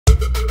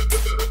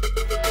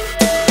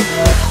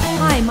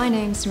My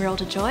name's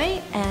NARELDA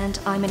JOY and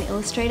I'm an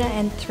illustrator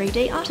and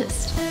 3D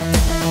artist.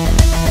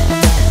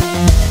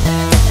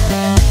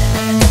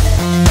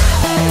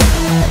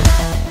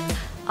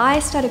 I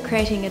started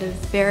creating at a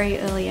very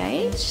early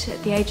age.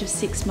 At the age of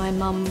 6, my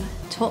mum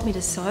taught me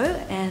to sew,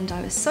 and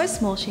I was so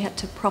small she had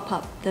to prop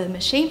up the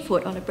machine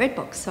foot on a bread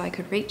box so I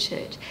could reach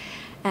it.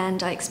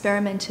 And I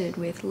experimented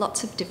with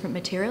lots of different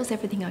materials,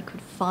 everything I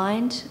could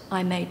find.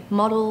 I made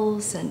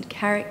models and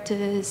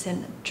characters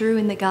and drew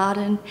in the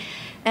garden,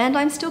 and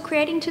I'm still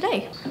creating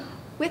today.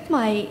 With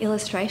my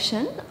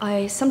illustration,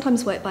 I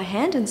sometimes work by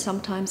hand and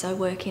sometimes I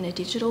work in a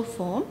digital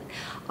form.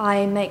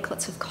 I make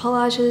lots of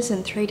collages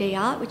and 3D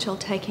art, which I'll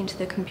take into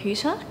the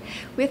computer.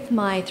 With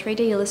my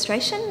 3D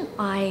illustration,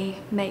 I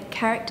make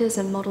characters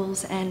and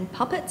models and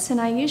puppets, and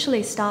I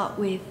usually start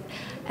with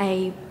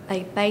a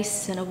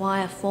base and a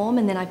wire form,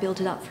 and then I build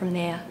it up from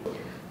there.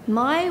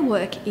 My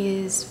work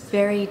is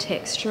very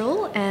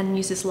textural and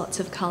uses lots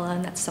of colour,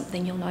 and that's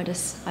something you'll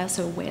notice. I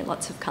also wear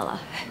lots of colour.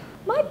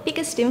 My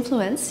biggest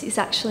influence is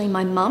actually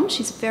my mum.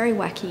 She's very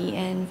wacky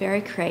and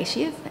very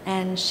creative,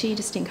 and she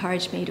just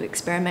encouraged me to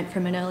experiment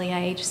from an early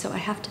age, so I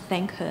have to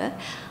thank her.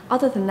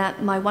 Other than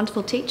that, my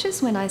wonderful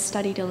teachers when I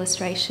studied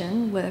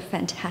illustration were a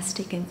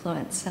fantastic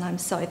influence, and I'm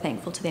so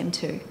thankful to them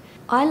too.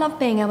 I love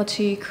being able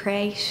to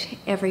create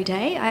every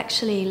day. I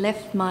actually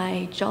left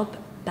my job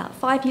about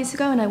 5 years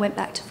ago and I went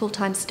back to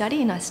full-time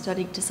study, and I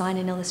studied design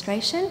and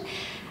illustration,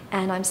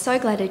 and I'm so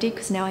glad I did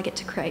because now I get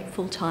to create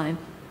full-time.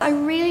 I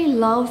really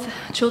love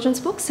children's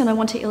books and I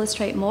want to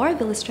illustrate more.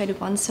 I've illustrated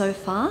one so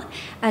far,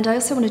 and I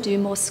also want to do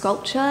more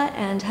sculpture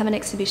and have an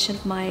exhibition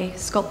of my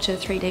sculpture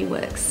 3D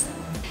works.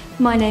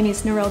 My name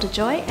is NARELDA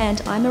JOY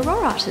and I'm a raw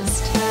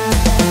artist.